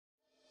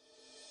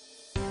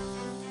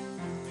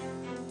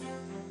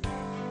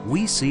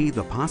We see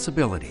the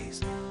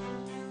possibilities,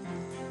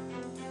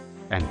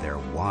 and they're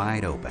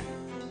wide open.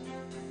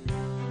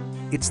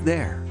 It's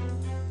there,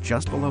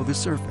 just below the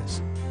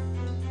surface.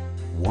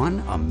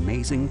 One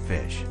amazing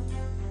fish.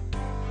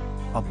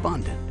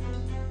 Abundant,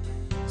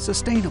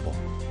 sustainable,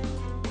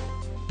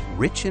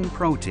 rich in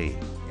protein,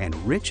 and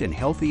rich in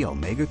healthy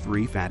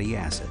omega-3 fatty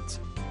acids.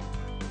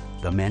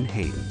 The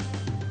menhaden.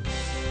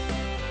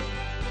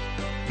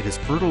 It has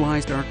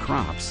fertilized our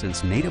crops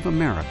since Native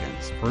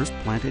Americans first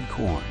planted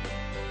corn.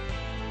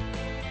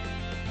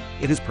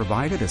 It has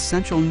provided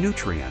essential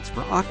nutrients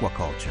for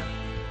aquaculture,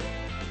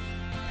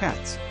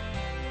 pets,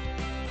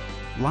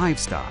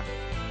 livestock,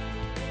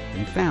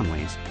 and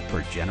families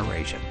for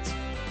generations.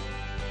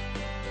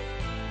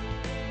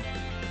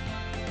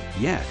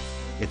 Yet,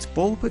 its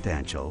full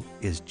potential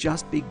is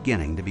just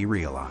beginning to be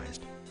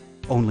realized.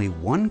 Only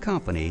one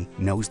company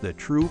knows the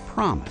true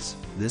promise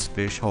this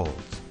fish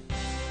holds.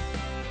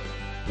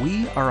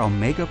 We are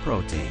Omega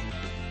Protein,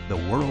 the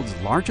world's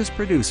largest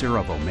producer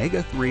of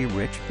omega-3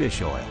 rich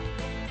fish oil,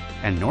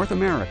 and North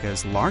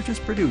America's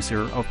largest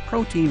producer of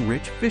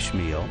protein-rich fish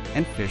meal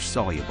and fish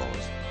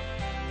solubles.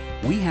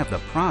 We have the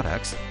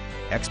products,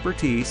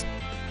 expertise,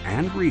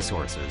 and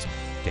resources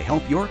to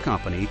help your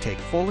company take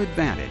full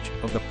advantage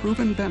of the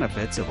proven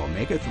benefits of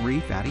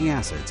omega-3 fatty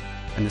acids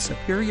and the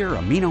superior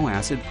amino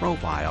acid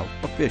profile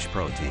of fish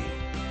protein.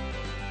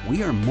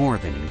 We are more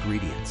than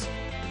ingredients.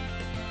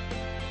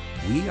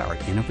 We are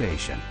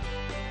innovation,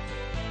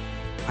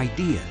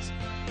 ideas,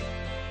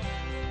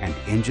 and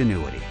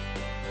ingenuity.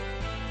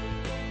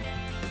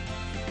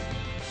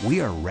 We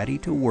are ready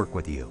to work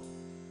with you.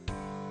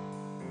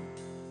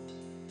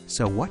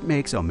 So what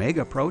makes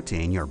Omega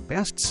Protein your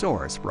best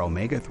source for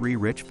omega-3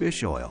 rich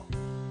fish oil,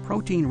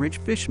 protein-rich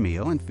fish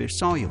meal, and fish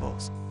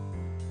solubles?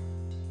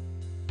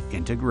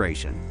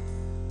 Integration.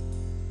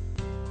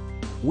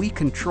 We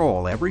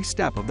control every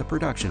step of the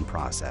production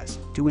process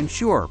to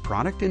ensure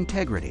product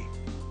integrity,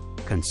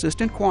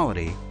 consistent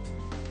quality,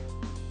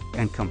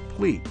 and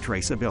complete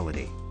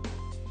traceability.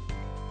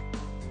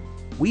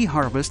 We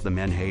harvest the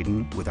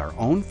menhaden with our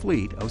own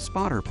fleet of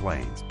spotter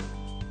planes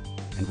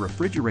and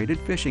refrigerated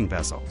fishing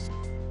vessels.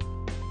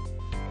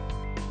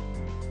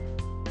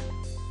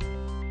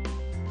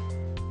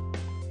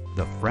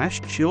 The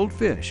fresh, chilled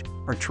fish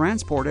are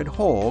transported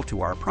whole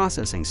to our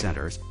processing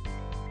centers,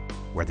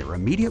 where they're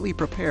immediately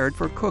prepared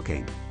for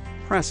cooking,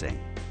 pressing,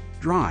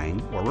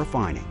 drying, or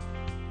refining.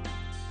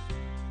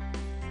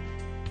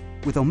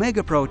 With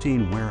Omega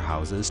Protein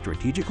warehouses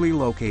strategically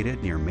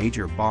located near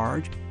major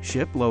barge,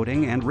 ship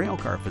loading, and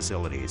railcar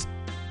facilities,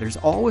 there's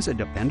always a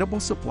dependable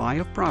supply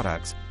of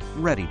products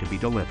ready to be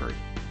delivered.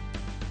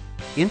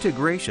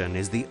 Integration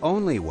is the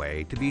only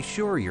way to be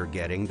sure you're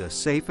getting the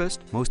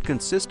safest, most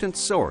consistent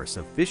source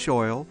of fish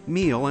oil,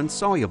 meal, and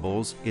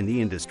solubles in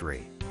the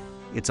industry.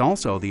 It's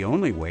also the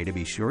only way to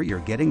be sure you're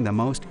getting the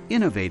most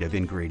innovative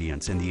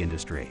ingredients in the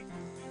industry.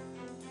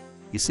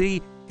 You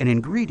see, an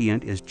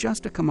ingredient is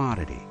just a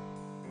commodity,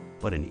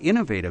 but an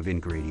innovative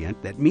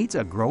ingredient that meets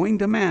a growing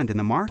demand in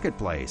the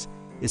marketplace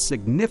is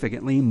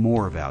significantly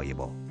more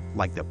valuable,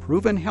 like the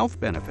proven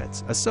health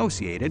benefits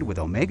associated with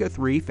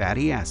omega-3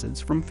 fatty acids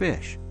from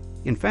fish.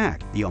 In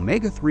fact, the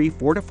omega-3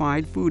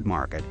 fortified food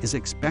market is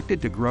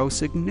expected to grow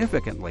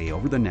significantly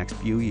over the next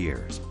few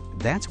years.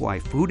 That's why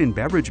food and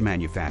beverage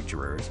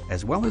manufacturers,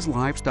 as well as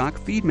livestock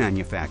feed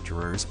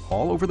manufacturers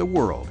all over the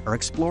world, are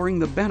exploring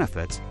the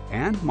benefits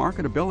and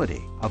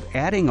marketability of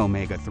adding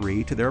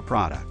omega-3 to their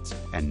products.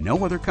 And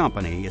no other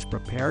company is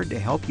prepared to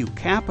help you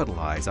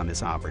capitalize on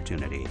this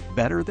opportunity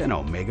better than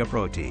Omega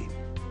Protein.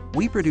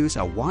 We produce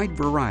a wide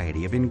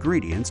variety of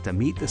ingredients to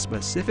meet the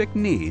specific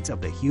needs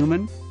of the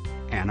human,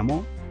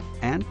 animal,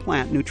 and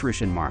plant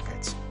nutrition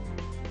markets.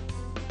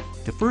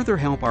 To further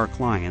help our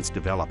clients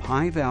develop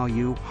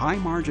high-value,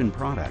 high-margin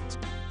products,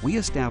 we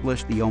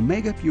established the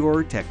Omega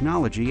Pure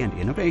Technology and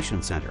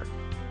Innovation Center,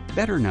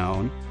 better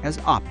known as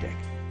OPTIC.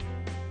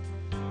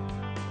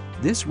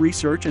 This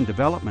research and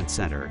development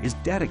center is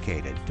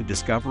dedicated to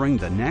discovering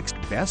the next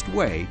best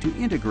way to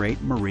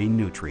integrate marine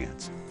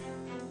nutrients.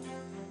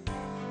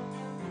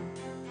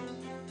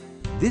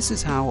 This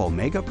is how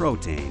Omega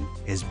Protein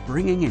is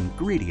bringing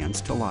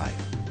ingredients to life.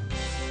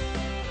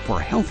 For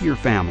healthier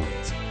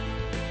families,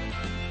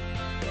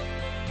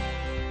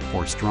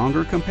 for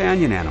stronger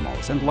companion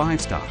animals and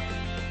livestock,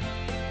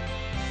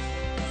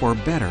 for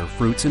better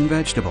fruits and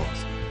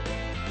vegetables.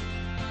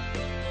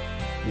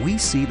 We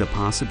see the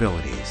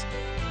possibilities,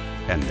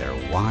 and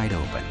they're wide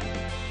open.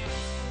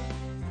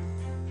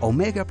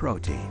 Omega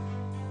Protein,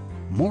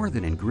 more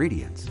than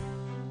ingredients,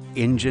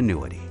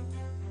 ingenuity.